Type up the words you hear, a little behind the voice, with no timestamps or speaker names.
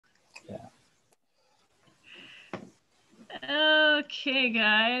Okay,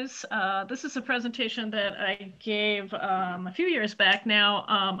 guys, this is a presentation that I gave a few years back now.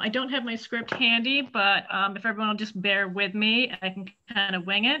 I don't have my script handy, but if everyone will just bear with me, I can kind of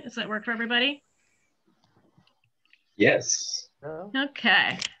wing it. Does that work for everybody? Yes.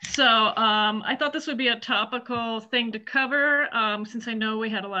 Okay, so I thought this would be a topical thing to cover since I know we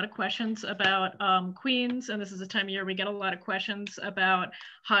had a lot of questions about queens, and this is the time of year we get a lot of questions about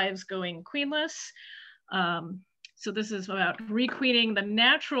hives going queenless. So this is about requeening the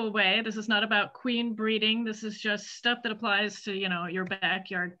natural way. This is not about queen breeding. This is just stuff that applies to, your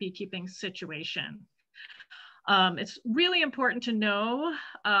backyard beekeeping situation. It's really important to know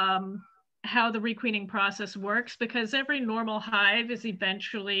how the requeening process works, because every normal hive is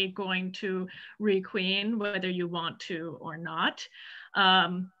eventually going to requeen, whether you want to or not.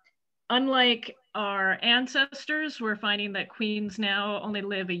 Unlike our ancestors, we're finding that queens now only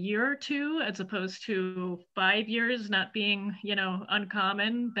live a year or two, as opposed to 5 years not being,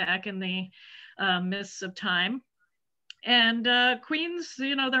 uncommon back in the mists of time. And queens,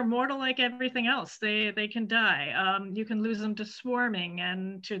 they're mortal like everything else. They can die. You can lose them to swarming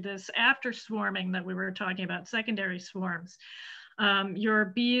and to this after swarming that we were talking about, secondary swarms. Your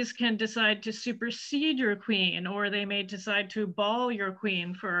bees can decide to supersede your queen, or they may decide to ball your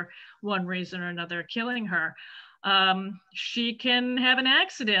queen for one reason or another, killing her. She can have an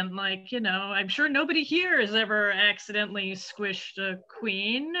accident, like, I'm sure nobody here has ever accidentally squished a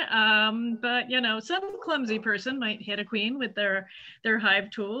queen, but, some clumsy person might hit a queen with their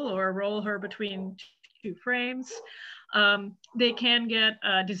hive tool or roll her between two frames. They can get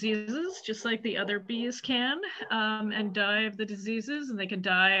diseases just like the other bees can, and die of the diseases, and they can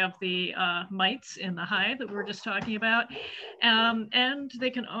die of the mites in the hive that we were just talking about. And they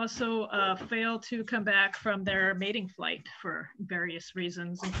can also fail to come back from their mating flight for various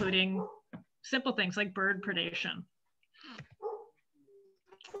reasons, including simple things like bird predation.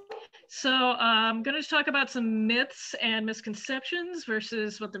 So I'm going to talk about some myths and misconceptions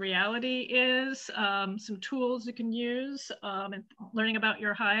versus what the reality is, some tools you can use, and learning about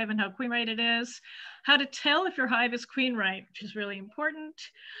your hive and how queen right it is, how to tell if your hive is queen right, which is really important,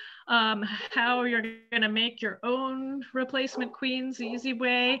 how you're going to make your own replacement queens the easy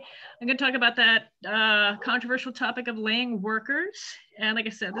way. I'm going to talk about that controversial topic of laying workers. And like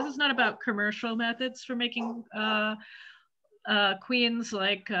I said, this is not about commercial methods for making queens,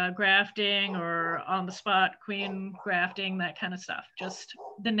 like grafting or on the spot queen grafting, that kind of stuff. Just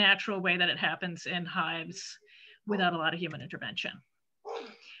the natural way that it happens in hives without a lot of human intervention.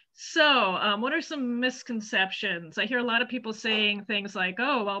 So what are some misconceptions? I hear a lot of people saying things like,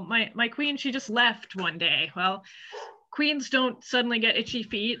 oh, well, my queen, she just left one day. Well, queens don't suddenly get itchy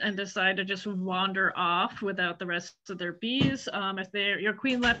feet and decide to just wander off without the rest of their bees. If your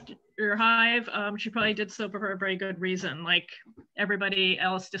queen left your hive, she probably did so for a very good reason. Like everybody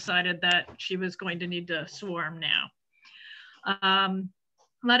else decided that she was going to need to swarm now. A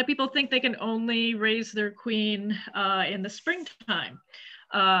lot of people think they can only raise their queen in the springtime.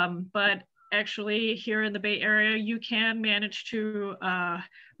 But actually here in the Bay Area, you can manage to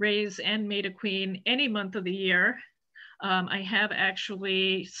raise and mate a queen any month of the year. I have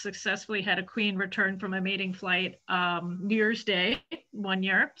actually successfully had a queen return from a mating flight New Year's Day one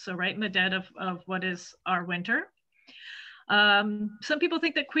year, so right in the dead of what is our winter. Some people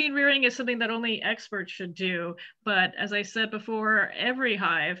think that queen rearing is something that only experts should do, but as I said before, every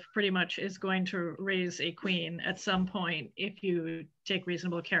hive pretty much is going to raise a queen at some point if you take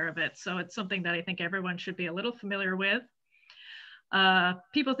reasonable care of it. So it's something that I think everyone should be a little familiar with.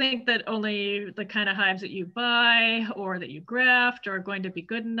 People think that only the kind of hives that you buy or that you graft are going to be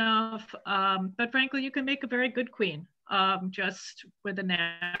good enough, but frankly, you can make a very good queen just with a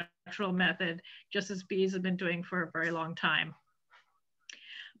natural method, just as bees have been doing for a very long time.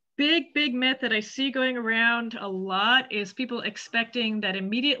 Big myth that I see going around a lot is people expecting that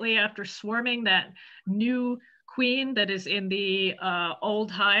immediately after swarming, that new queen that is in the old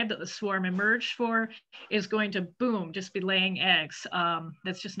hive that the swarm emerged for is going to, boom, just be laying eggs.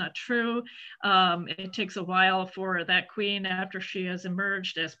 That's just not true. It takes a while for that queen, after she has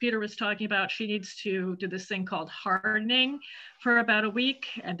emerged, as Peter was talking about, she needs to do this thing called hardening for about a week,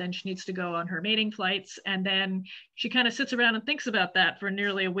 and then she needs to go on her mating flights, and then she kind of sits around and thinks about that for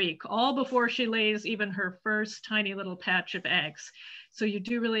nearly a week, all before she lays even her first tiny little patch of eggs. So you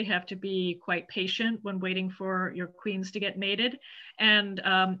do really have to be quite patient when waiting for your queens to get mated. And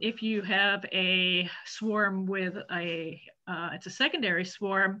if you have a swarm with it's a secondary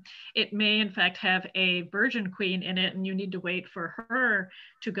swarm, it may in fact have a virgin queen in it, and you need to wait for her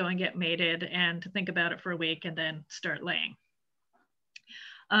to go and get mated and to think about it for a week and then start laying.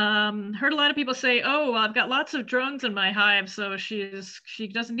 Heard a lot of people say, oh, I've got lots of drones in my hive, so she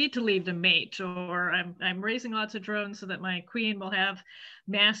doesn't need to leave the mate, or I'm raising lots of drones so that my queen will have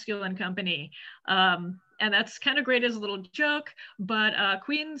masculine company. And that's kind of great as a little joke, but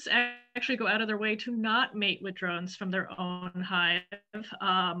queens actually go out of their way to not mate with drones from their own hive,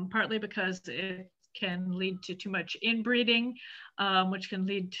 partly because it can lead to too much inbreeding, which can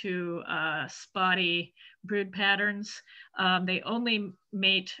lead to spotty brood patterns. They only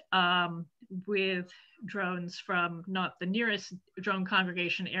mate with drones from not the nearest drone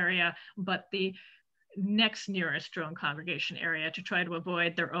congregation area, but the next nearest drone congregation area to try to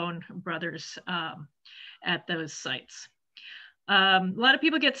avoid their own brothers at those sites. A lot of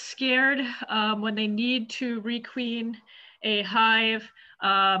people get scared when they need to requeen a hive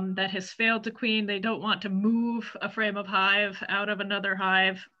that has failed to queen. They don't want to move a frame of hive out of another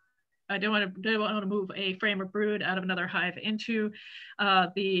hive. I don't want to move a frame of brood out of another hive into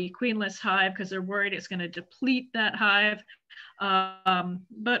the queenless hive because they're worried it's going to deplete that hive.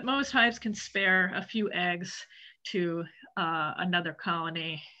 But most hives can spare a few eggs to another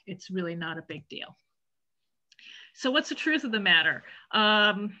colony. It's really not a big deal. So what's the truth of the matter?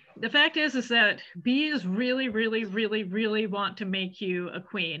 The fact is that bees really, really, really, really want to make you a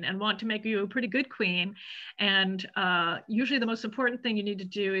queen and want to make you a pretty good queen. And usually the most important thing you need to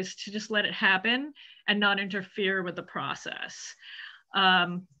do is to just let it happen and not interfere with the process.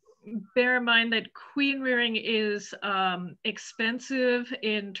 Bear in mind that queen rearing is expensive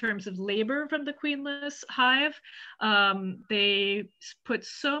in terms of labor from the queenless hive. They put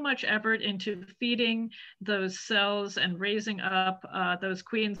so much effort into feeding those cells and raising up those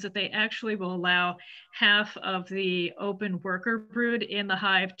queens that they actually will allow half of the open worker brood in the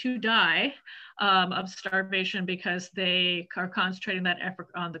hive to die of starvation because they are concentrating that effort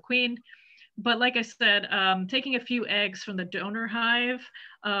on the queen. But like I said, taking a few eggs from the donor hive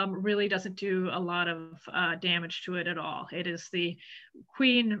really doesn't do a lot of damage to it at all. It is the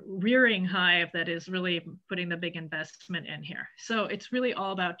queen rearing hive that is really putting the big investment in here. So it's really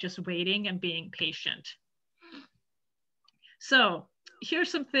all about just waiting and being patient. So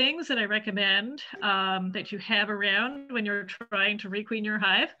here's some things that I recommend that you have around when you're trying to requeen your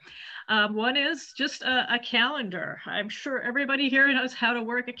hive. One is just a calendar. I'm sure everybody here knows how to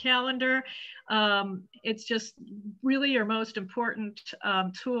work a calendar. It's just really your most important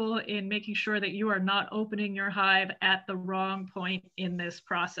tool in making sure that you are not opening your hive at the wrong point in this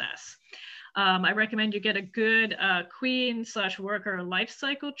process. I recommend you get a good queen/worker life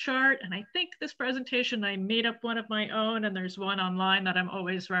cycle chart. And I think this presentation, I made up one of my own, and there's one online that I'm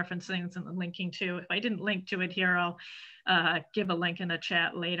always referencing and linking to. If I didn't link to it here, I'll give a link in the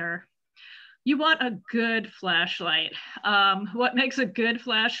chat later. You want a good flashlight. What makes a good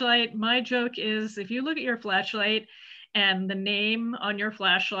flashlight? My joke is if you look at your flashlight and the name on your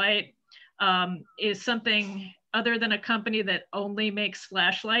flashlight is something other than a company that only makes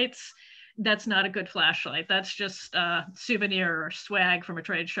flashlights, that's not a good flashlight. That's just a souvenir or swag from a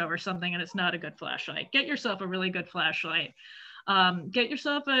trade show or something, and it's not a good flashlight. Get yourself a really good flashlight. Get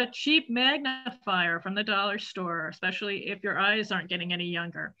yourself a cheap magnifier from the dollar store, especially if your eyes aren't getting any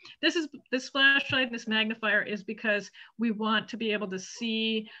younger. This flashlight, this magnifier is because we want to be able to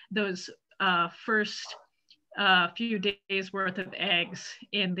see those first few days worth of eggs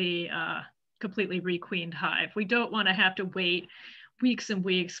in the completely requeened hive. We don't want to have to wait weeks and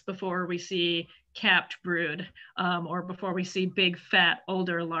weeks before we see capped brood or before we see big fat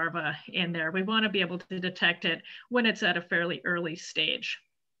older larvae in there. We want to be able to detect it when it's at a fairly early stage.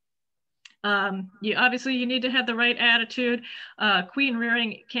 Obviously you need to have the right attitude. Queen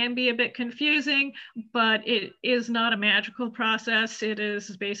rearing can be a bit confusing, but it is not a magical process. It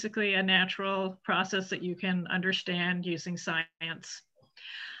is basically a natural process that you can understand using science.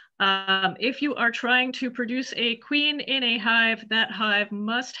 If you are trying to produce a queen in a hive, that hive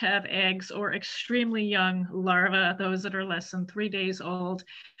must have eggs or extremely young larvae, those that are less than 3 days old,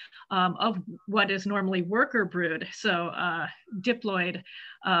 of what is normally worker brood. So diploid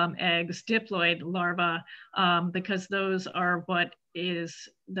eggs, diploid larvae, because those are what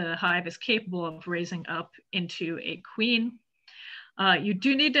the hive is capable of raising up into a queen. You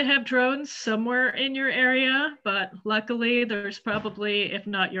do need to have drones somewhere in your area, but luckily there's probably, if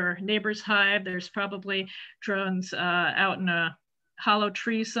not your neighbor's hive, there's probably drones out in a hollow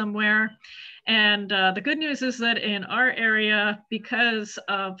tree somewhere. And the good news is that in our area, because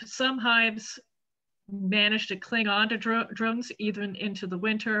of some hives manage to cling on to drones even into the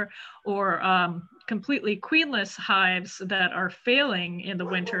winter, or completely queenless hives that are failing in the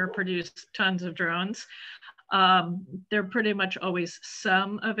winter produce tons of drones. There are pretty much always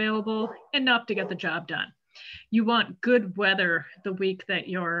some available, enough to get the job done. you want good weather the week that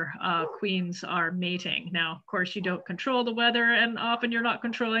your queens are mating. Now, of course, you don't control the weather, and often you're not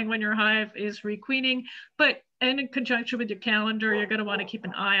controlling when your hive is requeening, but in conjunction with your calendar, you're going to want to keep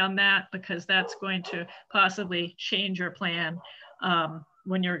an eye on that, because that's going to possibly change your plan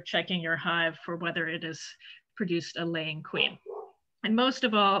when you're checking your hive for whether it has produced a laying queen. And most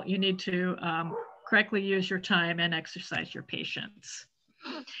of all, you need to correctly use your time and exercise your patience.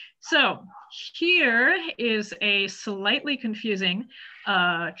 So here is a slightly confusing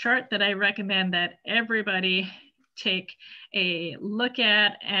chart that I recommend that everybody take a look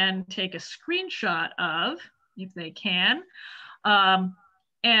at and take a screenshot of, if they can. And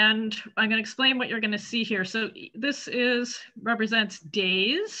I'm going to explain what you're going to see here. So this represents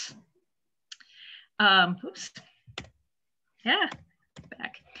days. Oops. Yeah,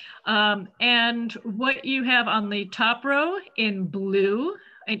 back. And what you have on the top row in blue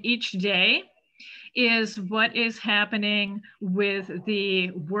in each day is what is happening with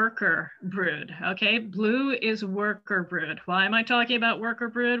the worker brood, okay? Blue is worker brood. Why am I talking about worker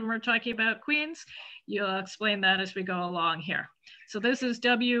brood when we're talking about queens? You'll explain that as we go along here. So this is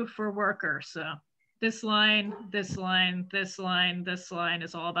W for worker. So this line, this line, this line, this line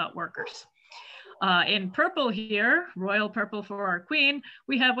is all about workers. In purple here, royal purple for our queen,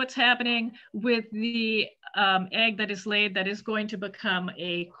 we have what's happening with the egg that is laid that is going to become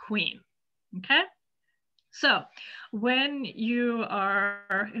a queen, okay? So when you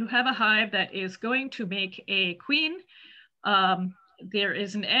have a hive that is going to make a queen, there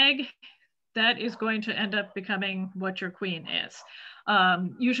is an egg that is going to end up becoming what your queen is.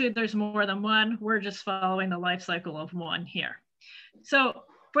 Usually there's more than one. We're just following the life cycle of one here. So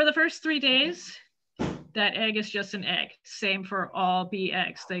for the first 3 days, that egg is just an egg. Same for all bee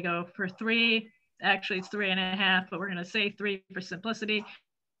eggs. They go for 3, actually it's 3.5, but we're gonna say 3 for simplicity.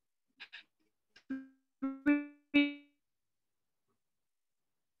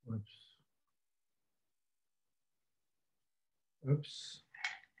 Oops. Oops.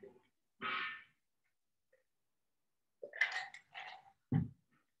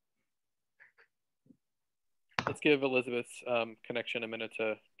 Let's give Elizabeth's connection a minute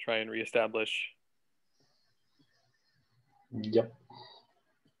to try and reestablish. Yep.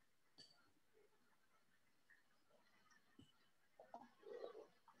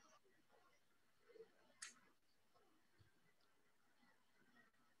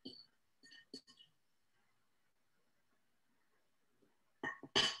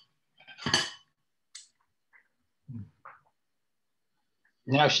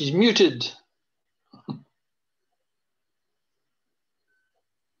 Now she's muted.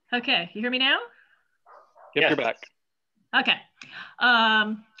 Okay, you hear me now? Yep, you're back. Okay,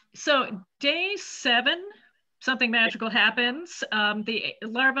 so day 7, something magical happens. The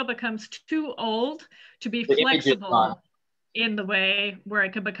larva becomes too old to be flexible in the way where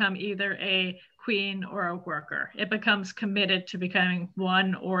it could become either a queen or a worker. It becomes committed to becoming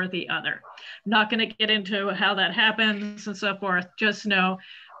one or the other. I'm not going to get into how that happens and so forth. Just know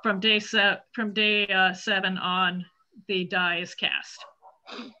from day 7 on, the die is cast.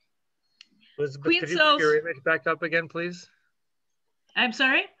 Elizabeth, Queen could you cells, put your image back up again, please? I'm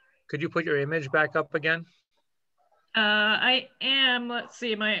sorry? Could you put your image back up again? I am, let's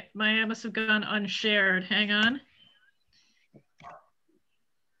see, my must have gone unshared. Hang on.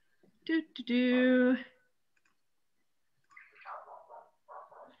 Do.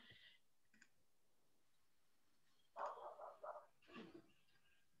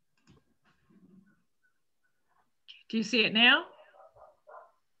 Do you see it now?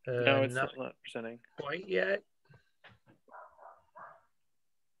 No, it's not presenting quite yet.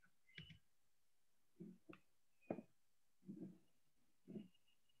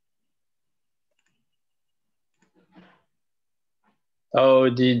 Oh,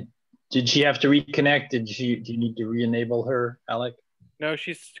 did she have to reconnect? Do you need to re-enable her, Alec? No,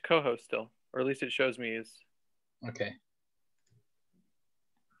 she's co-host still, or at least it shows me is. Okay.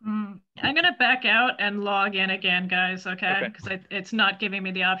 I'm gonna back out and log in again, guys, okay? Because it's not giving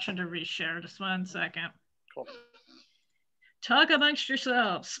me the option to reshare. Just 1 second. Cool. Talk amongst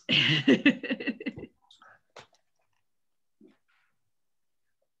yourselves.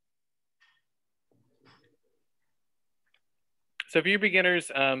 So for you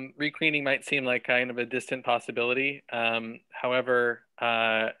beginners, requeening might seem like kind of a distant possibility. However,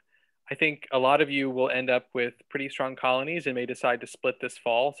 I think a lot of you will end up with pretty strong colonies and may decide to split this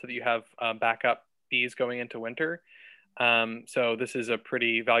fall so that you have backup bees going into winter. So this is a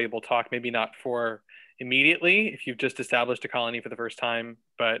pretty valuable talk, maybe not for immediately if you've just established a colony for the first time,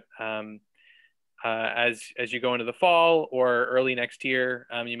 but as you go into the fall or early next year,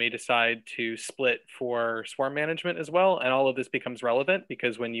 you may decide to split for swarm management as well. And all of this becomes relevant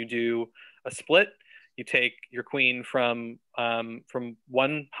because when you do a split, you take your queen from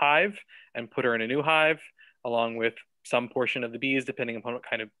one hive and put her in a new hive, along with some portion of the bees, depending upon what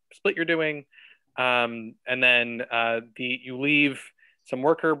kind of split you're doing. And then you leave some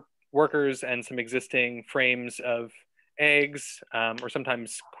workers and some existing frames of eggs, or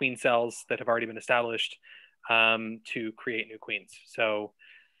sometimes queen cells that have already been established, to create new queens. So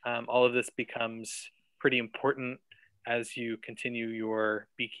all of this becomes pretty important as you continue your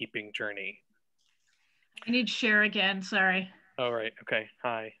beekeeping journey. I need share again, sorry. Oh, right, okay,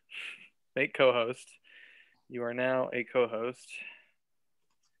 hi. Make co-host. You are now a co-host.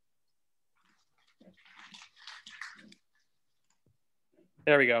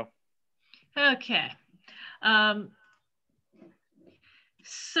 There we go. Okay.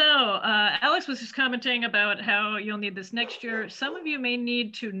 So Alex was just commenting about how you'll need this next year. Some of you may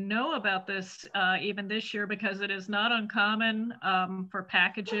need to know about this even this year because it is not uncommon for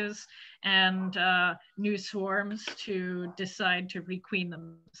packages and new swarms to decide to requeen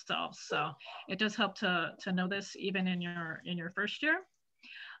themselves. So it does help to know this even in your first year.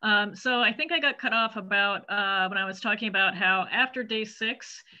 So I think I got cut off about when I was talking about how after day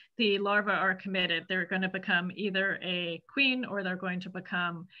 6, the larvae are committed. They're going to become either a queen or they're going to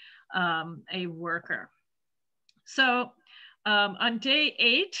become a worker. So on day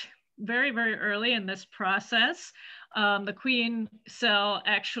 8, very, very early in this process, the queen cell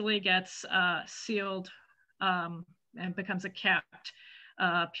actually gets sealed and becomes a capped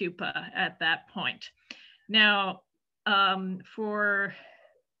pupa at that point. Now, for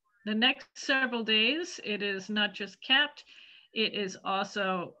the next several days, it is not just capped, it is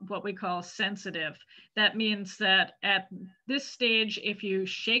also what we call sensitive. That means that at this stage, if you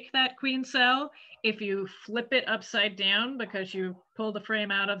shake that queen cell, if you flip it upside down because you pull the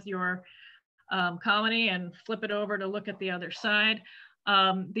frame out of your colony and flip it over to look at the other side,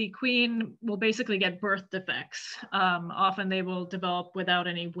 the queen will basically get birth defects. Often they will develop without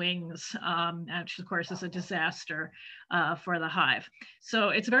any wings, which of course is a disaster for the hive. So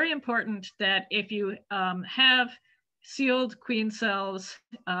it's very important that if you have sealed queen cells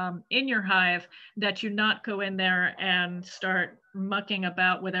in your hive, that you not go in there and start mucking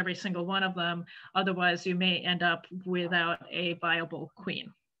about with every single one of them. Otherwise you may end up without a viable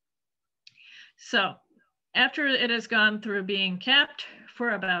queen. So after it has gone through being capped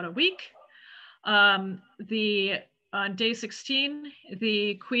for about a week, on day 16,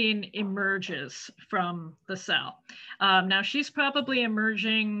 the queen emerges from the cell. Now she's probably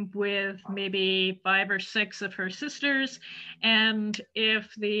emerging with maybe 5 or 6 of her sisters. And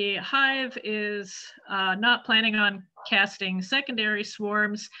if the hive is not planning on casting secondary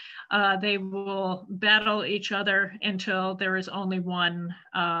swarms, they will battle each other until there is only one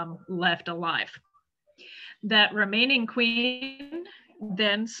left alive. That remaining queen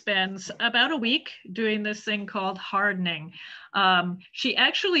then spends about a week doing this thing called hardening. She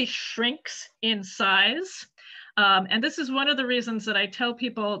actually shrinks in size. And this is one of the reasons that I tell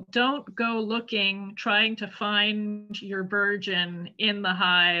people, don't go looking, trying to find your virgin in the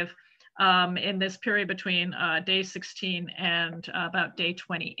hive in this period between day 16 and about day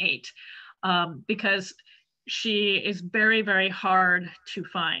 28, because she is very, very hard to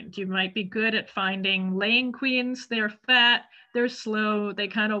find. You might be good at finding laying queens. They're fat, they're slow, they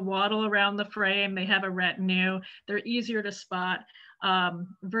kind of waddle around the frame, they have a retinue, they're easier to spot.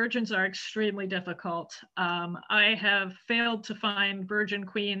 Virgins are extremely difficult. I have failed to find virgin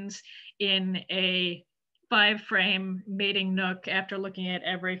queens in a 5-frame mating nook after looking at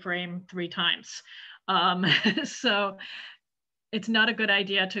every frame 3 times. So it's not a good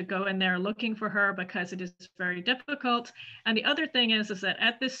idea to go in there looking for her because it is very difficult. And the other thing is that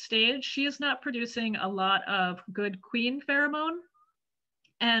at this stage, she is not producing a lot of good queen pheromone.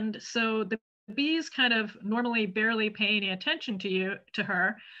 And so the bees kind of normally barely pay any attention to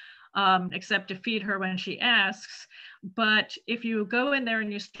her, except to feed her when she asks. But if you go in there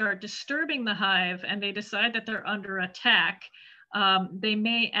and you start disturbing the hive and they decide that they're under attack, they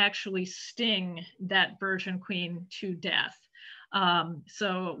may actually sting that virgin queen to death.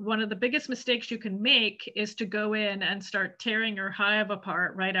 So one of the biggest mistakes you can make is to go in and start tearing your hive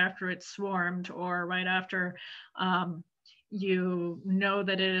apart right after it's swarmed or right after you know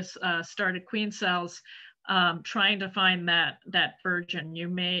that it has started queen cells, trying to find that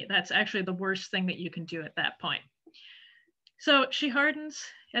virgin. That's actually the worst thing that you can do at that point. So she hardens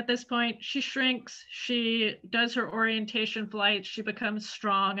at this point. She shrinks, she does her orientation flight, she becomes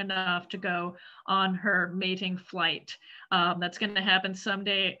strong enough to go on her mating flight. That's going to happen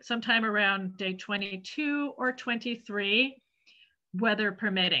sometime around day 22 or 23, weather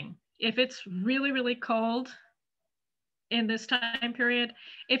permitting. If it's really, really cold in this time period,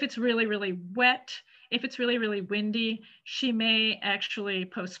 if it's really, really wet, if it's really, really windy, she may actually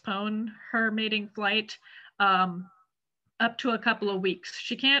postpone her mating flight up to a couple of weeks.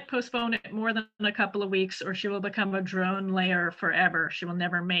 She can't postpone it more than a couple of weeks, or she will become a drone layer forever. She will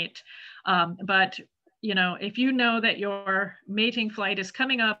never mate. But you know, if you know that your mating flight is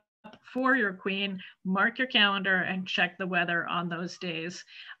coming up for your queen, mark your calendar and check the weather on those days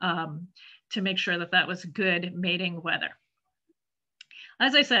to make sure that that was good mating weather.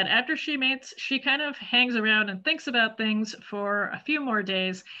 As I said, after she mates, she kind of hangs around and thinks about things for a few more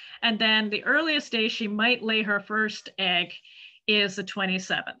days. And then the earliest day she might lay her first egg is the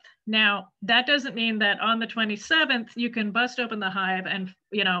 27th. Now, that doesn't mean that on the 27th, you can bust open the hive and,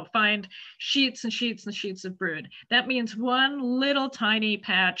 you know, find sheets and sheets and sheets of brood. That means one little tiny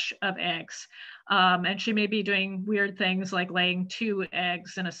patch of eggs. And she may be doing weird things like laying 2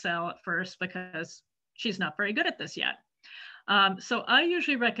 eggs in a cell at first because she's not very good at this yet. So I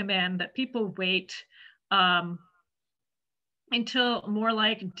usually recommend that people wait until more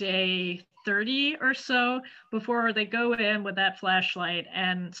like day 30 or so before they go in with that flashlight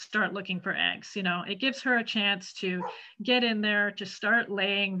and start looking for eggs. You know, it gives her a chance to get in there, to start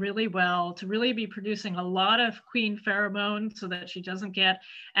laying really well, to really be producing a lot of queen pheromones so that she doesn't get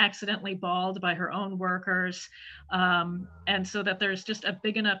accidentally balled by her own workers, and so that there's just a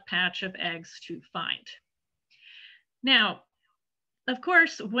big enough patch of eggs to find. Now, of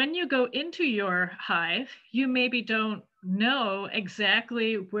course, when you go into your hive, you maybe don't know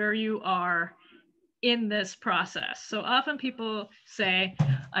exactly where you are in this process. So often people say,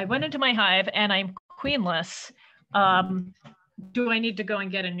 I went into my hive and I'm queenless. Do I need to go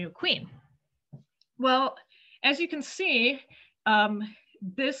and get a new queen? Well, as you can see,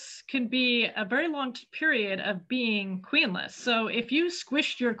 this can be a very long period of being queenless. So if you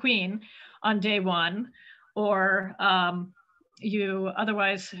squished your queen on day 1, or you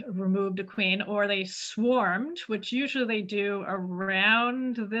otherwise removed a queen, or they swarmed, which usually they do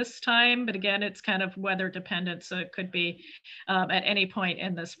around this time, but again, it's kind of weather dependent, so it could be at any point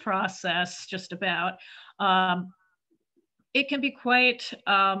in this process, just about. It can be quite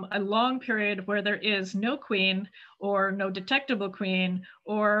a long period where there is no queen or no detectable queen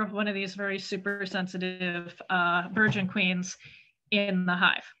or one of these very super sensitive virgin queens in the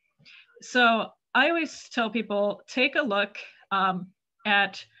hive. So I always tell people, take a look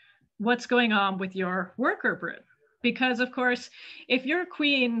at what's going on with your worker brood. Because of course, if your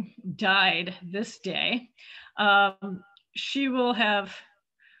queen died this day, she will have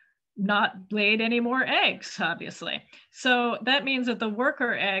not laid any more eggs, obviously. So that means that the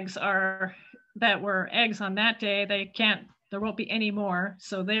worker eggs that were eggs on that day, there won't be any more.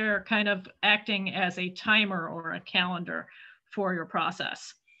 So they're kind of acting as a timer or a calendar for your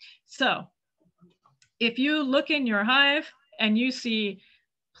process. So if you look in your hive and you see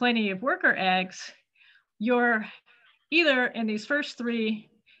plenty of worker eggs, you're either in these first 3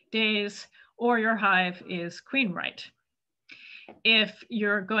 days or your hive is queen right. If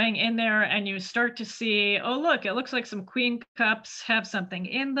you're going in there and you start to see, oh, look, it looks like some queen cups have something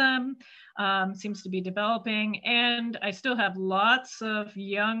in them, seems to be developing, and I still have lots of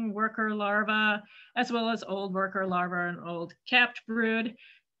young worker larvae, as well as old worker larvae and old capped brood,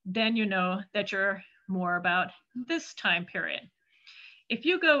 then you know that you're more about this time period. If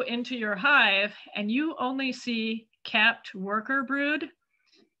you go into your hive and you only see capped worker brood,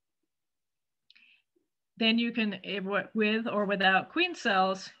 then you can, with or without queen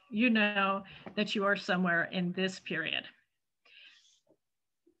cells, you know that you are somewhere in this period.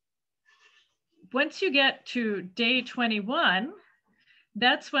 Once you get to day 21,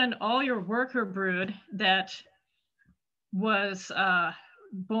 that's when all your worker brood that was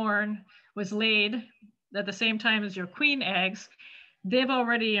was laid at the same time as your queen eggs, they've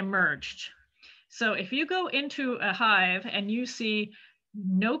already emerged. So if you go into a hive and you see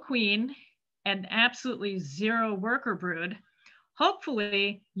no queen and absolutely 0 worker brood,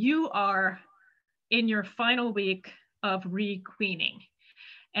 hopefully you are in your final week of requeening.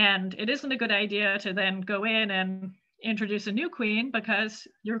 And it isn't a good idea to then go in and introduce a new queen because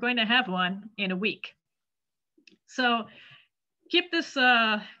you're going to have one in a week. So keep this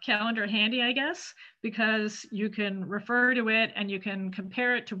calendar handy, I guess, because you can refer to it and you can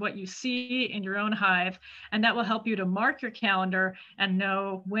compare it to what you see in your own hive. And that will help you to mark your calendar and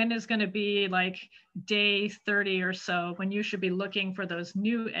know when is going to be like day 30 or so, when you should be looking for those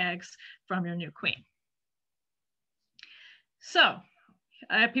new eggs from your new queen. So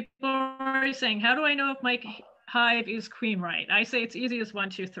people are already saying, how do I know if my hive is queen right? I say it's easy as 1,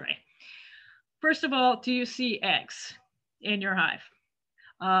 2, 3. First of all, do you see eggs in your hive?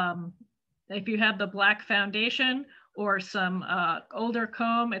 If you have the black foundation or some older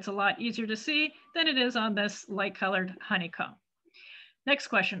comb, it's a lot easier to see than it is on this light colored honeycomb. Next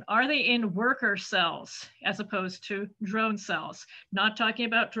question, are they in worker cells as opposed to drone cells? Not talking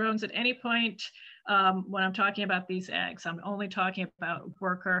about drones at any point when I'm talking about these eggs. I'm only talking about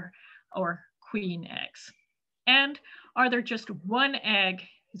worker or queen eggs. And are there just one egg?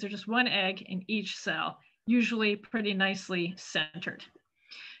 Is there just one egg in each cell, usually pretty nicely centered?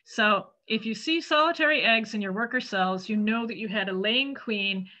 So if you see solitary eggs in your worker cells, you know that you had a laying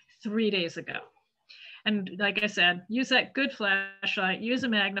queen 3 days ago. And like I said, use that good flashlight, use a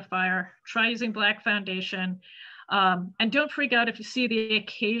magnifier, try using black foundation. And don't freak out if you see the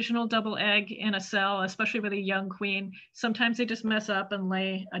occasional double egg in a cell, especially with a young queen. Sometimes they just mess up and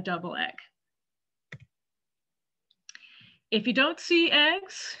lay a double egg. If you don't see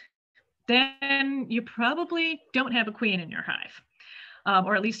eggs, then you probably don't have a queen in your hive,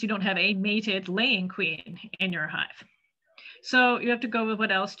 or at least you don't have a mated laying queen in your hive. So you have to go with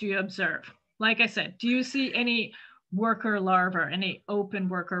what else do you observe? Like I said, do you see any worker larvae, any open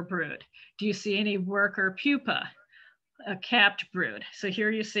worker brood? Do you see any worker pupa, a capped brood? So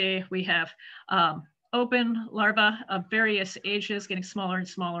here you see we have open larvae of various ages getting smaller and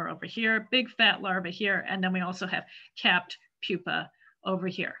smaller over here, big fat larvae here, and then we also have capped pupa over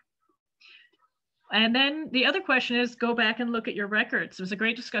here. And then the other question is, go back and look at your records. There was a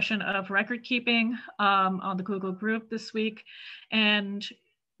great discussion of record keeping on the Google group this week. And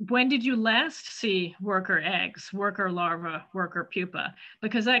when did you last see worker eggs, worker larvae, worker pupa?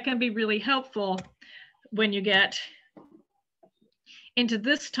 Because that can be really helpful when you get into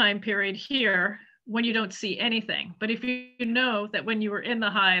this time period here, when you don't see anything. But if you know that when you were in the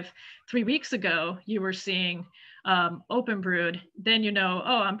hive 3 weeks ago, you were seeing open brood, then you know,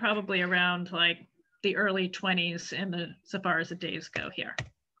 oh, I'm probably around like the early 20s so far as the days go here.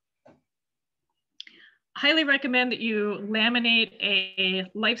 Highly recommend that you laminate a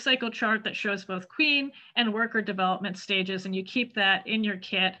life cycle chart that shows both queen and worker development stages, and you keep that in your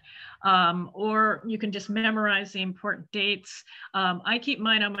kit, or you can just memorize the important dates. I keep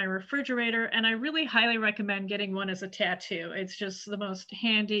mine on my refrigerator, and I really highly recommend getting one as a tattoo. It's just the most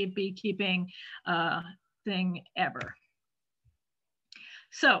handy beekeeping thing ever.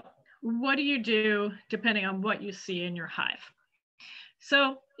 So what do you do depending on what you see in your hive?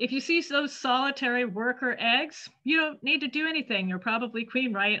 So if you see those solitary worker eggs, you don't need to do anything. You're probably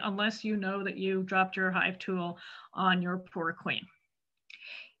queen right, unless you know that you dropped your hive tool on your poor queen.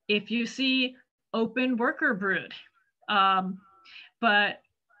 If you see open worker brood, but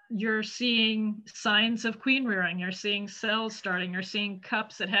you're seeing signs of queen rearing, you're seeing cells starting, you're seeing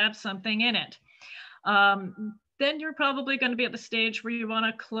cups that have something in it, then you're probably going to be at the stage where you want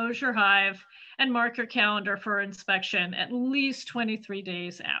to close your hive and mark your calendar for inspection at least 23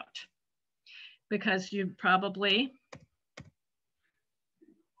 days out, because you probably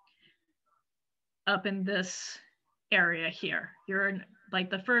up in this area here, you're in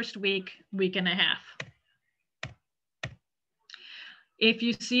like the first week, week and a half. If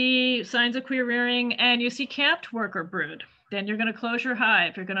you see signs of queen rearing and you see capped worker brood, then you're going to close your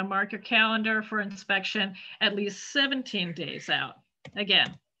hive. You're going to mark your calendar for inspection at least 17 days out.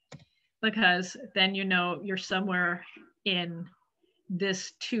 Again, because then you know you're somewhere in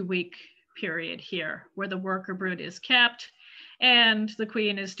this 2-week period here where the worker brood is capped and the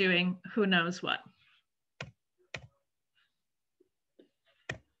queen is doing who knows what.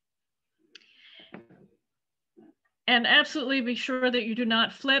 And absolutely be sure that you do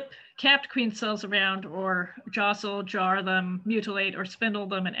not flip capped queen cells around or jostle, jar them, mutilate, or spindle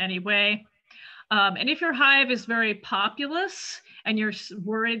them in any way. And if your hive is very populous and you're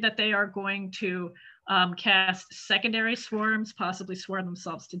worried that they are going to cast secondary swarms, possibly swarm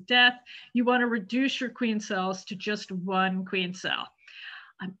themselves to death, you want to reduce your queen cells to just one queen cell.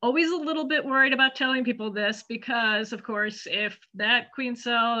 I'm always a little bit worried about telling people this because, of course, if that queen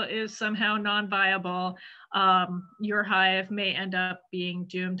cell is somehow non-viable, your hive may end up being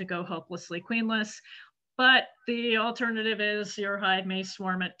doomed to go hopelessly queenless. But the alternative is your hive may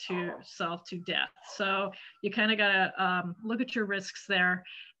swarm itself to death. So you kind of got to look at your risks there,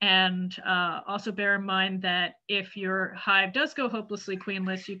 and also bear in mind that if your hive does go hopelessly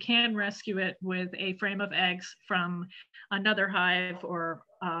queenless, you can rescue it with a frame of eggs from another hive or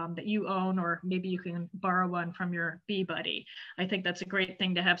that you own, or maybe you can borrow one from your bee buddy. I think that's a great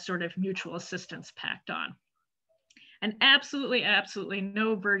thing to have sort of mutual assistance pact on. And absolutely, absolutely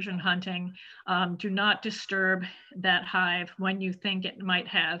no virgin hunting. Do not disturb that hive when you think it might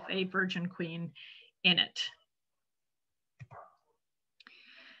have a virgin queen in it.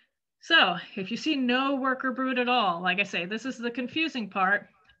 So if you see no worker brood at all, like I say, this is the confusing part.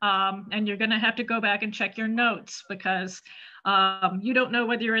 And you're gonna have to go back and check your notes, because you don't know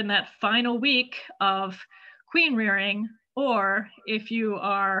whether you're in that final week of queen rearing, or if you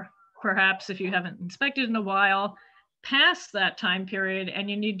are, perhaps if you haven't inspected in a while, past that time period, and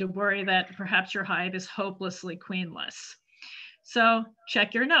you need to worry that perhaps your hive is hopelessly queenless. So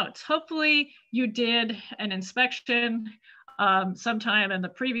check your notes. Hopefully you did an inspection sometime in the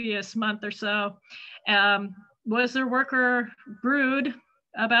previous month or so. Was there worker brood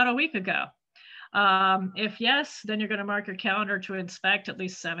about a week ago? If yes, then you're going to mark your calendar to inspect at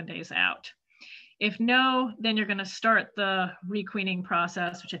least 7 days out. If no, then you're going to start the requeening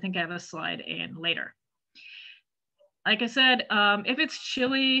process, which I think I have a slide in later. Like I said, if it's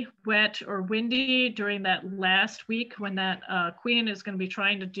chilly, wet, or windy during that last week when that queen is going to be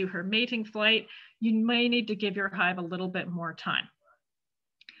trying to do her mating flight, you may need to give your hive a little bit more time.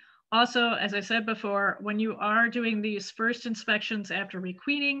 Also, as I said before, when you are doing these first inspections after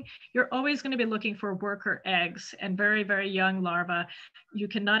requeening, you're always going to be looking for worker eggs and very, very young larvae. You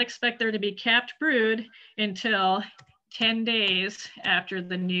cannot expect there to be capped brood until 10 days after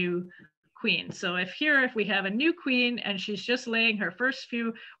the new queen. So if we have a new queen and she's just laying her first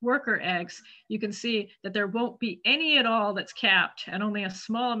few worker eggs, you can see that there won't be any at all that's capped, and only a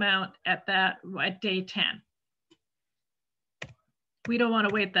small amount at day 10. We don't want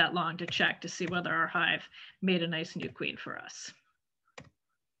to wait that long to check to see whether our hive made a nice new queen for us.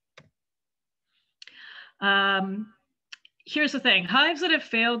 Here's the thing, hives that have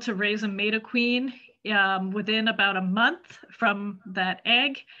failed to raise and mate a queen within about a month from that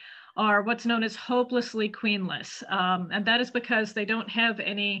egg are what's known as hopelessly queenless. And that is because they don't have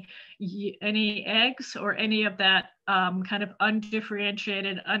any eggs or any of that kind of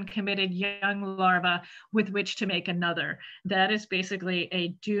undifferentiated, uncommitted young larva with which to make another. That is basically a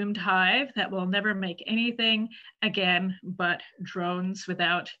doomed hive that will never make anything again but drones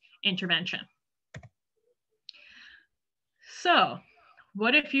without intervention. So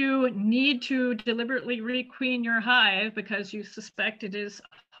what if you need to deliberately requeen your hive because you suspect it is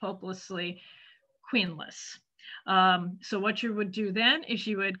hopelessly queenless? So what you would do then is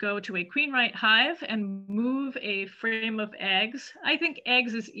you would go to a queen right hive and move a frame of eggs. I think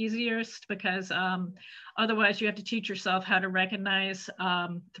eggs is easiest because otherwise you have to teach yourself how to recognize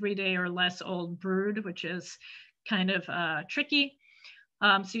 3-day or less old brood, which is kind of tricky.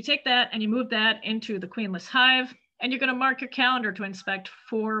 So you take that and you move that into the queenless hive, and you're going to mark your calendar to inspect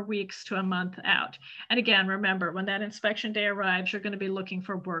 4 weeks to a month out. And again, remember, when that inspection day arrives, you're going to be looking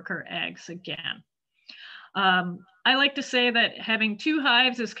for worker eggs again. I like to say that having 2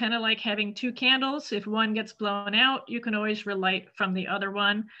 hives is kind of like having 2 candles. If one gets blown out, you can always relight from the other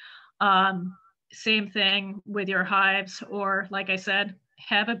one. Same thing with your hives, or like I said,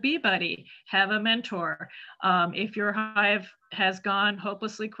 have a bee buddy, have a mentor. If your hive has gone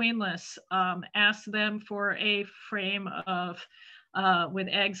hopelessly queenless, ask them for a frame of with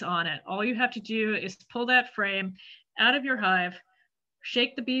eggs on it. All you have to do is pull that frame out of your hive,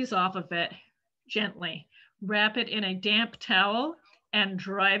 shake the bees off of it gently, wrap it in a damp towel, and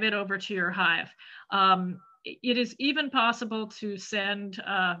drive it over to your hive. It is even possible to send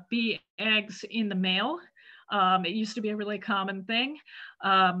bee eggs in the mail. It used to be a really common thing.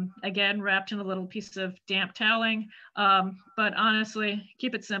 Again, wrapped in a little piece of damp toweling. But honestly,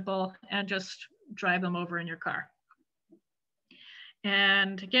 keep it simple and just drive them over in your car.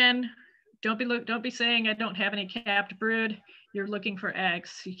 And again, don't be saying I don't have any capped brood. You're looking for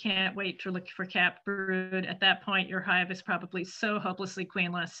eggs. You can't wait to look for capped brood. At that point, your hive is probably so hopelessly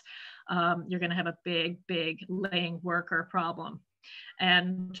queenless. You're going to have a big, big laying worker problem.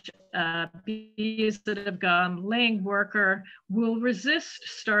 And bees that have gone laying worker will resist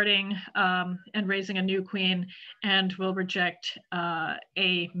starting and raising a new queen, and will reject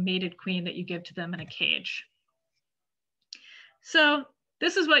a mated queen that you give to them in a cage. So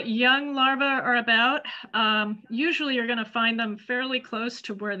this is what young larvae are about. Usually you're going to find them fairly close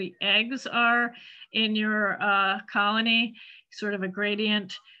to where the eggs are in your colony, sort of a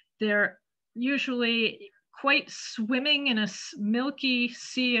gradient. They're usually quite swimming in a milky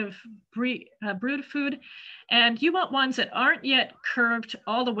sea of brood food. And you want ones that aren't yet curved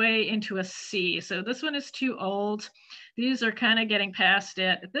all the way into a C. So this one is too old. These are kind of getting past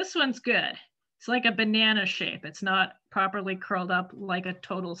it. This one's good. It's like a banana shape. It's not properly curled up like a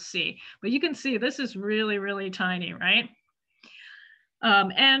total C. But you can see this is really, really tiny, right?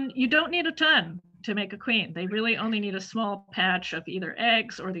 And you don't need a ton to make a queen. They really only need a small patch of either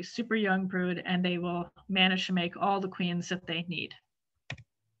eggs or these super young brood, and they will manage to make all the queens that they need.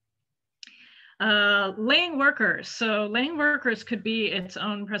 Laying workers. So laying workers could be its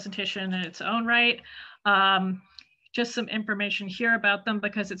own presentation in its own right. Just some information here about them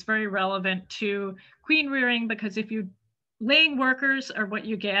because it's very relevant to queen rearing, because if you laying workers are what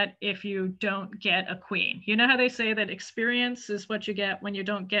you get if you don't get a queen. You know how they say that experience is what you get when you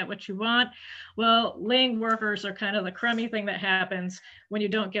don't get what you want? Well, laying workers are kind of the crummy thing that happens when you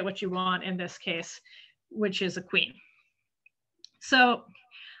don't get what you want in this case, which is a queen. So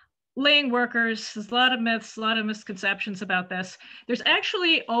laying workers, there's a lot of myths, a lot of misconceptions about this. There's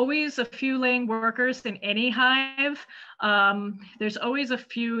actually always a few laying workers in any hive. There's always a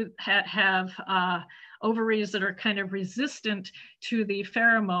few that have ovaries that are kind of resistant to the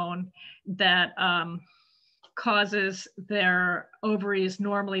pheromone that causes their ovaries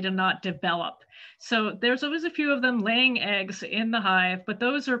normally to not develop. So there's always a few of them laying eggs in the hive, but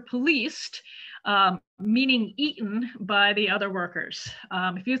those are policed, meaning eaten by the other workers.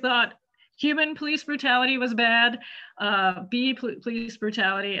 If you thought human police brutality was bad, bee police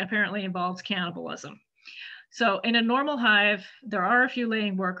brutality apparently involves cannibalism. So in a normal hive, there are a few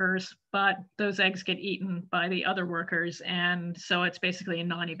laying workers, but those eggs get eaten by the other workers. And so it's basically a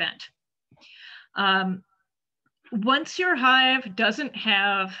non-event. Once your hive doesn't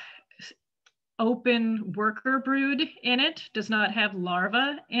have open worker brood in it, does not have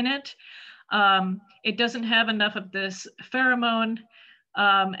larvae in it, it doesn't have enough of this pheromone,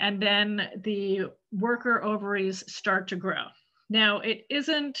 and then the worker ovaries start to grow. Now, it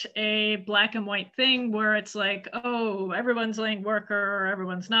isn't a black and white thing where it's like, oh, everyone's laying worker or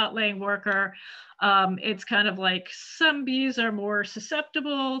everyone's not laying worker. It's kind of like some bees are more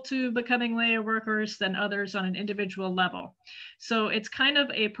susceptible to becoming layer workers than others on an individual level. So it's kind of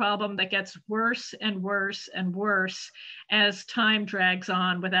a problem that gets worse and worse and worse as time drags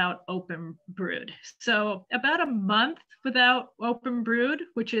on without open brood. So about a month without open brood,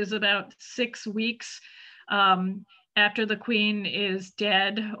 which is about 6 weeks, after the queen is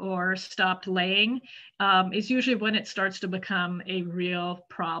dead or stopped laying, is usually when it starts to become a real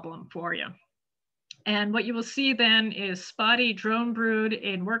problem for you. And what you will see then is spotty drone brood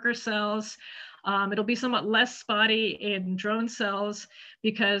in worker cells. It'll be somewhat less spotty in drone cells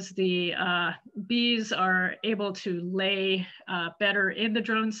because the bees are able to lay better in the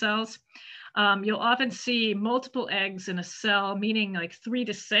drone cells. You'll often see multiple eggs in a cell, meaning like 3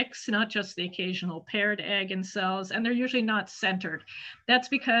 to 6, not just the occasional paired egg in cells, and they're usually not centered. That's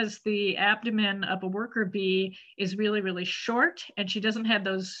because the abdomen of a worker bee is really, really short, and she doesn't have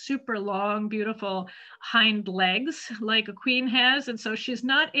those super long, beautiful hind legs like a queen has, and so she's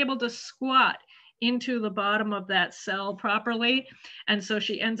not able to squat into the bottom of that cell properly, and so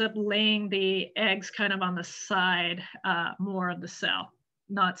she ends up laying the eggs kind of on the side more of the cell,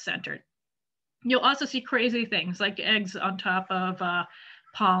 not centered. You'll also see crazy things like eggs on top of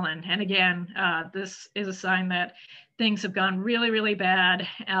pollen. And again, this is a sign that things have gone really, really bad,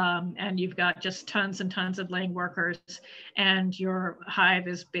 and you've got just tons and tons of laying workers, and your hive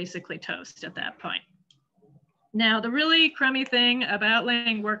is basically toast at that point. Now, the really crummy thing about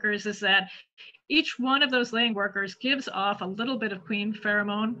laying workers is that each one of those laying workers gives off a little bit of queen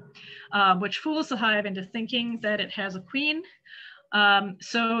pheromone, which fools the hive into thinking that it has a queen.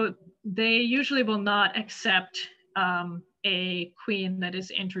 So they usually will not accept a queen that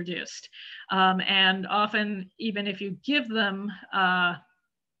is introduced. And often, even if you give them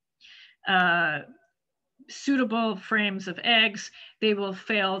suitable frames of eggs, they will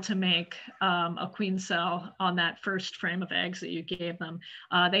fail to make a queen cell on that first frame of eggs that you gave them.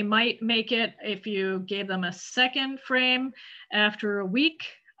 They might make it if you gave them a second frame after a week.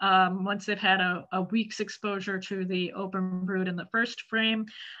 Once they've had a week's exposure to the open brood in the first frame.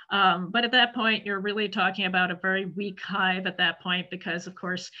 But at that point, you're really talking about a very weak hive at that point, because of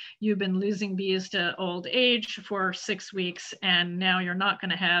course, you've been losing bees to old age for 6 weeks, and now you're not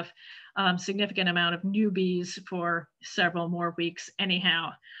gonna have significant amount of new bees for several more weeks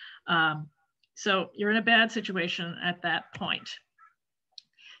anyhow. So you're in a bad situation at that point.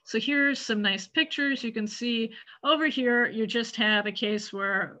 So here's some nice pictures. You can see over here, you just have a case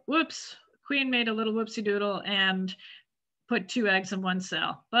where, whoops, queen made a little whoopsie doodle and put 2 eggs in 1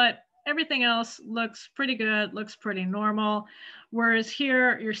 cell. But Everything else looks pretty good, looks pretty normal. Whereas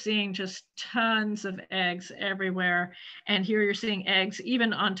here you're seeing just tons of eggs everywhere. And here you're seeing eggs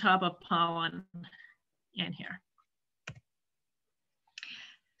even on top of pollen in here.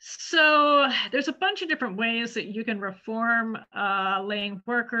 So there's a bunch of different ways that you can reform laying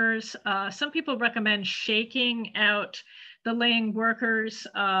workers. Some people recommend shaking out the laying workers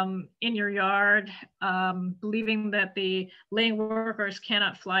in your yard, believing that the laying workers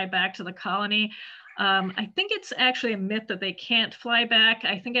cannot fly back to the colony. I think it's actually a myth that they can't fly back.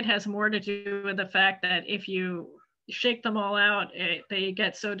 I think it has more to do with the fact that if you shake them all out, they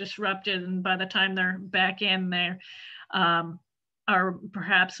get so disrupted, and by the time they're back in, they're are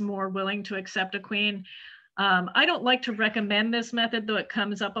perhaps more willing to accept a queen. I don't like to recommend this method, though it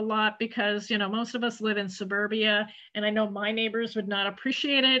comes up a lot because, you know, most of us live in suburbia, and I know my neighbors would not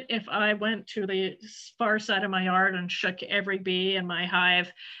appreciate it if I went to the far side of my yard and shook every bee in my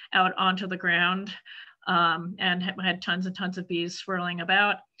hive out onto the ground and had tons and tons of bees swirling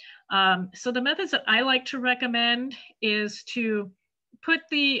about. So the methods that I like to recommend is to put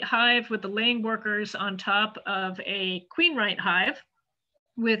the hive with the laying workers on top of a queen right hive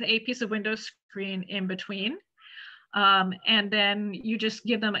with a piece of window screen in between. And then you just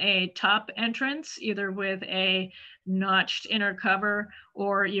give them a top entrance, either with a notched inner cover,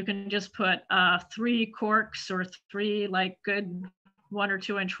 or you can just put 3 corks or 3 like good 1 or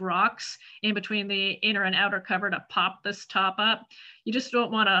 2 inch rocks in between the inner and outer cover to pop this top up. You just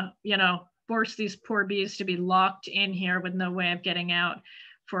don't want to, you know, force these poor bees to be locked in here with no way of getting out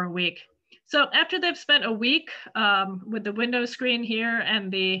for a week. So after they've spent a week with the window screen here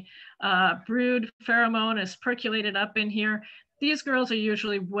and the brood pheromone is percolated up in here, these girls are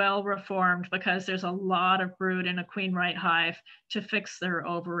usually well reformed because there's a lot of brood in a queen right hive to fix their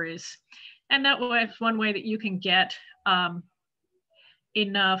ovaries. And that way, it's one way that you can get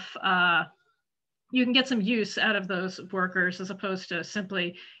enough you can get some use out of those workers as opposed to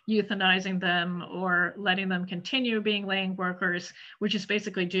simply euthanizing them or letting them continue being laying workers, which is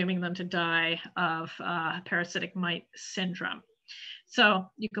basically dooming them to die of parasitic mite syndrome. So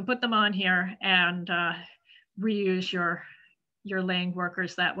you can put them on here and reuse your laying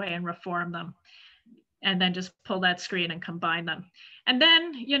workers that way and reform them. And then just pull that screen and combine them. And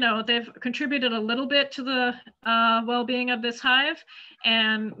then, you know, they've contributed a little bit to the well-being of this hive.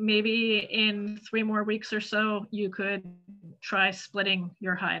 And maybe in 3 more weeks or so, you could try splitting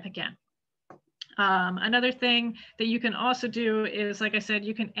your hive again. Another thing that you can also do is, like I said,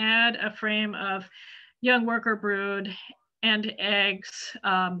 you can add a frame of young worker brood and eggs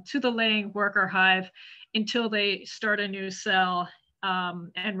to the laying worker hive until they start a new cell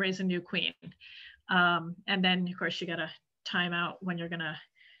and raise a new queen. And then, of course, you got to time out when you're going to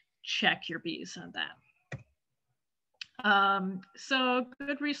check your bees on that. So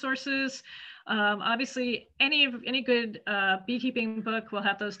good resources. Obviously, any good beekeeping book will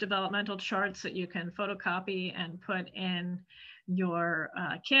have those developmental charts that you can photocopy and put in your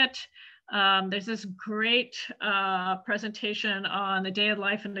kit. There's this great presentation on the day of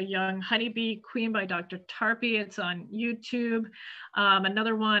life of a young honeybee queen by Dr. Tarpey. It's on YouTube.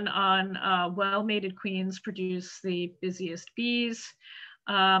 Another one on well-mated queens produce the busiest bees.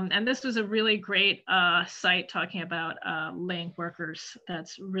 And this was a really great site talking about laying workers.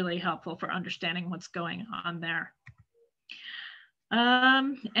 That's really helpful for understanding what's going on there.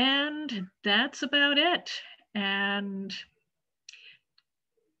 And that's about it. And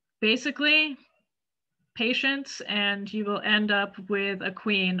basically, patience, and you will end up with a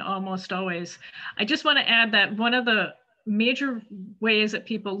queen almost always. I just want to add that one of the major ways that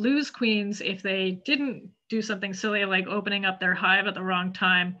people lose queens if they didn't do something silly like opening up their hive at the wrong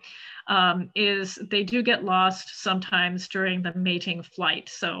time is they do get lost sometimes during the mating flight.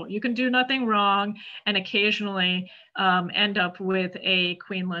 So you can do nothing wrong and occasionally end up with a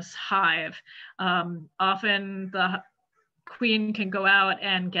queenless hive. Often the queen can go out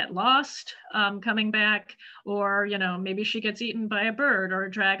and get lost coming back, or, you know, maybe she gets eaten by a bird or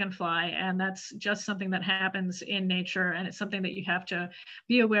a dragonfly, and that's just something that happens in nature, and it's something that you have to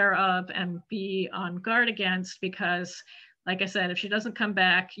be aware of and be on guard against, because like I said, if she doesn't come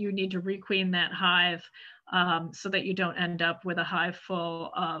back, you need to requeen that hive so that you don't end up with a hive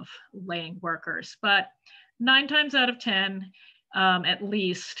full of laying workers. But 9 times out of 10, at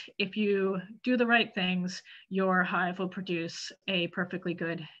least, if you do the right things, your hive will produce a perfectly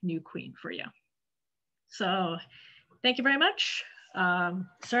good new queen for you. So thank you very much.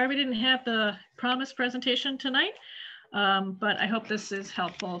 Sorry we didn't have the promised presentation tonight, but I hope this is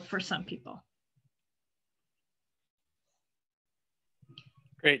helpful for some people.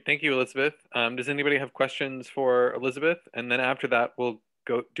 Great, thank you, Elizabeth. Does anybody have questions for Elizabeth? And then after that, we'll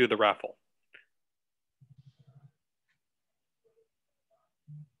go do the raffle.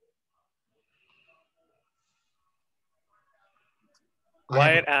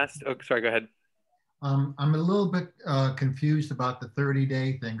 Wyatt asked, oh, sorry, go ahead. I'm a little bit confused about the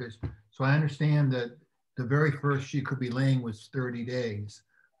 30-day thing. So I understand that the very first she could be laying was 30 days.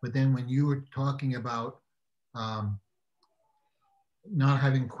 But then when you were talking about not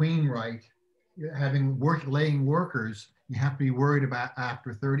having queen right, having laying workers, you have to be worried about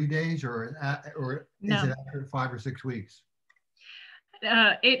after 30 days or No. is it after 5 or 6 weeks?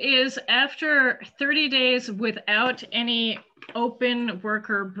 It is after 30 days without any open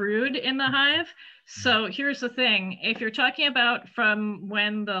worker brood in the hive. So here's the thing. If you're talking about from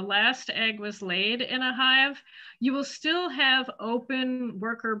when the last egg was laid in a hive, you will still have open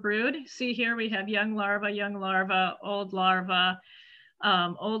worker brood. See here, we have young larva, old larva,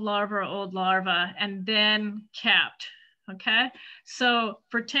 old larva, and then capped, okay? So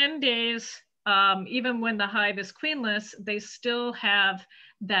for 10 days, even when the hive is queenless, they still have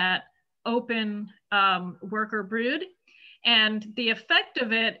that open worker brood. And the effect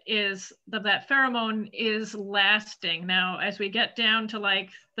of it is that pheromone is lasting. Now, as we get down to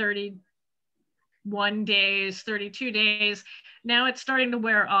like 31 days, 32 days, now it's starting to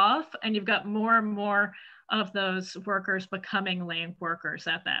wear off and you've got more and more of those workers becoming laying workers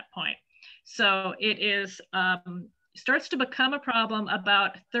at that point. So it is, starts to become a problem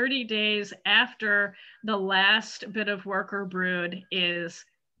about 30 days after the last bit of worker brood is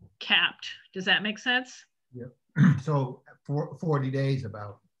capped. Does that make sense? Yeah. So 40 days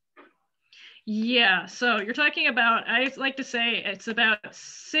about. Yeah, so you're talking about, I like to say it's about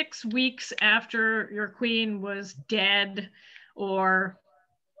 6 weeks after your queen was dead or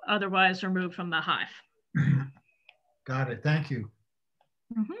otherwise removed from the hive. Got it, thank you.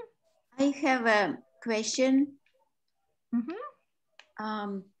 Mm-hmm. I have a question.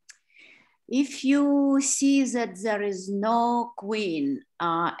 Mm-hmm. If you see that there is no queen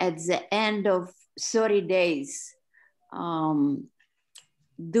at the end of 30 days,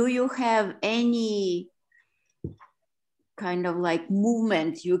 do you have any kind of like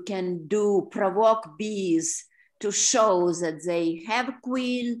movement you can do, provoke bees to show that they have a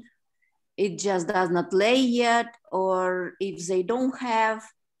queen, it just does not lay yet, or if they don't have?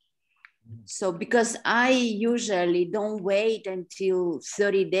 So because I usually don't wait until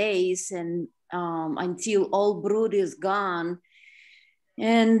 30 days and until all brood is gone.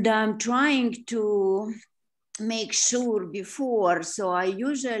 And I'm trying to make sure before. So I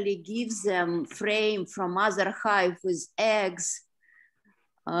usually give them frame from other hive with eggs,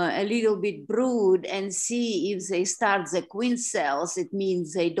 a little bit brood, and see if they start the queen cells, it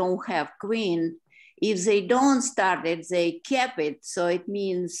means they don't have queen. If they don't start it, they kept it. So it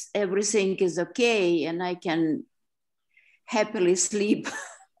means everything is okay and I can happily sleep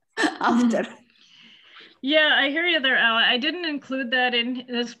after. Yeah, I hear you there, Ella. I didn't include that in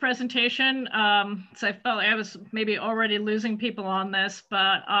this presentation, so I felt like I was maybe already losing people on this,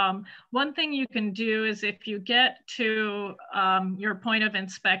 but one thing you can do is if you get to your point of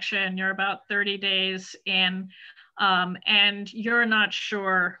inspection, you're about 30 days in, and you're not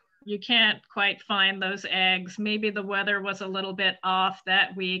sure, you can't quite find those eggs, maybe the weather was a little bit off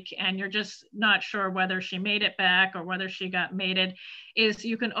that week and you're just not sure whether she made it back or whether she got mated, is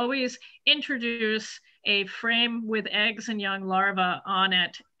you can always introduce a frame with eggs and young larvae on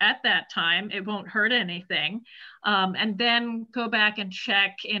it at that time. It won't hurt anything. And then go back and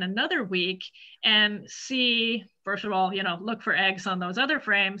check in another week and see, first of all, look for eggs on those other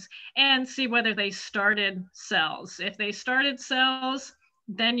frames and see whether they started cells. If they started cells,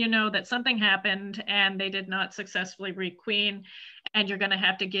 then you know that something happened and they did not successfully requeen, and you're going to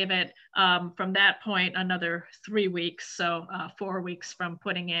have to give it from that point another 3 weeks, so 4 weeks from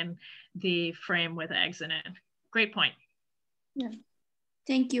putting in the frame with eggs in it. Great point. Yeah,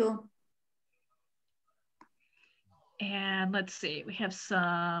 thank you. And let's see, we have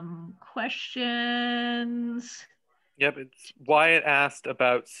some questions. Yep, it's Wyatt asked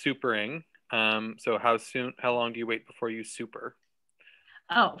about supering. So how long do you wait before you super?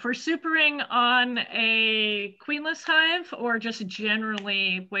 Oh, for supering on a queenless hive or just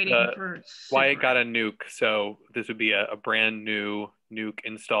generally waiting for supering? Wyatt got a nuke, so this would be a brand new nuke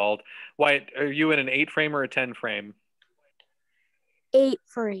installed. Wyatt, are you in an 8 frame or a 10 frame? 8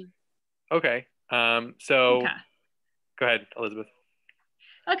 frame. Okay, so Okay. Go ahead, Elizabeth.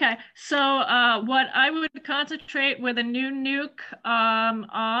 Okay, so what I would concentrate with a new nuke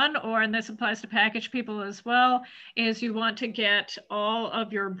on, or and this applies to package people as well, is you want to get all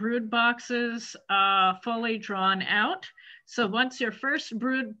of your brood boxes fully drawn out. So once your first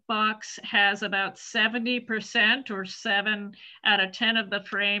brood box has about 70% or 7 out of 10 of the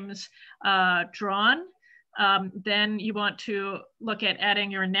frames drawn, then you want to look at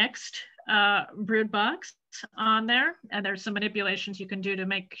adding your next brood box on there, and there's some manipulations you can do to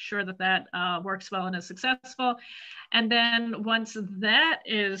make sure that that works well and is successful. And then once that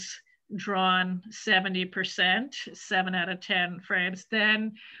is drawn 70%, 7 out of 10 frames,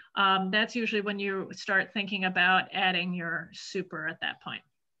 then that's usually when you start thinking about adding your super at that point.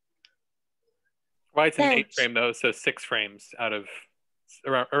 Why it's an 8 frame though, so 6 frames out of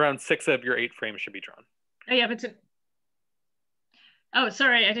around 6 of your 8 frames should be drawn. Oh yeah, but oh,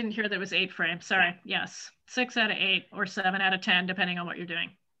 sorry, I didn't hear there was 8 frames. Sorry. Yes, 6 out of 8 or 7 out of 10, depending on what you're doing.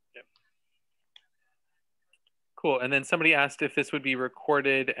 Yep. Cool. And then somebody asked if this would be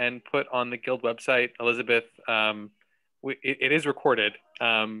recorded and put on the Guild website. Elizabeth, it is recorded,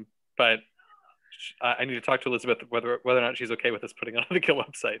 but I need to talk to Elizabeth whether or not she's okay with us putting it on the Guild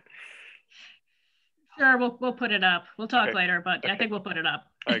website. Sure, we'll put it up. We'll talk later, but okay. I think we'll put it up.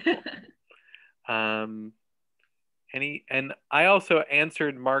 All right, cool. And I also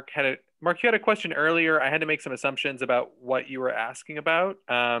answered Mark, you had a question earlier. I had to make some assumptions about what you were asking about.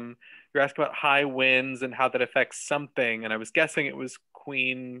 You're asking about high winds and how that affects something. And I was guessing it was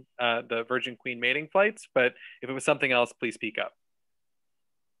the Virgin Queen mating flights, but if it was something else, please speak up.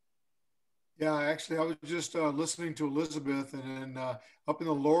 Yeah, actually, I was just listening to Elizabeth, and then up in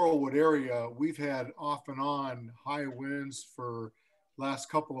the Laurelwood area, we've had off and on high winds for last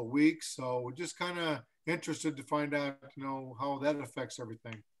couple of weeks. So we're just kind of interested to find out, how that affects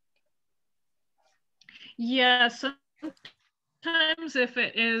everything. Yeah, sometimes if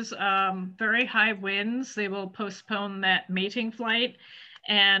it is very high winds, they will postpone that mating flight.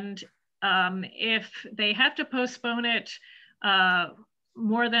 And if they have to postpone it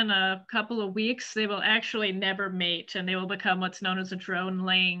more than a couple of weeks, they will actually never mate, and they will become what's known as a drone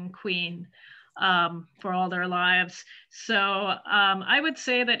laying queen for all their lives. So I would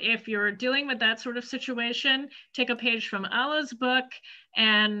say that if you're dealing with that sort of situation, take a page from Allah's book,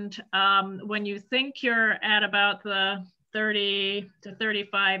 and when you think you're at about the 30 to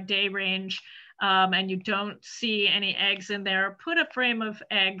 35 day range and you don't see any eggs in there, put a frame of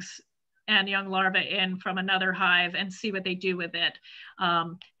eggs and young larvae in from another hive and see what they do with it.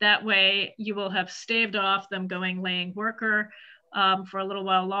 That way you will have staved off them going laying worker for a little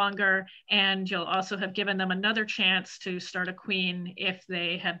while longer, and you'll also have given them another chance to start a queen if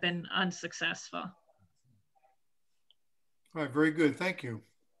they have been unsuccessful. All right, very good, thank you.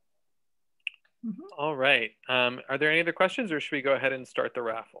 All right, are there any other questions, or should we go ahead and start the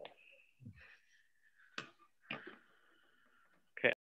raffle?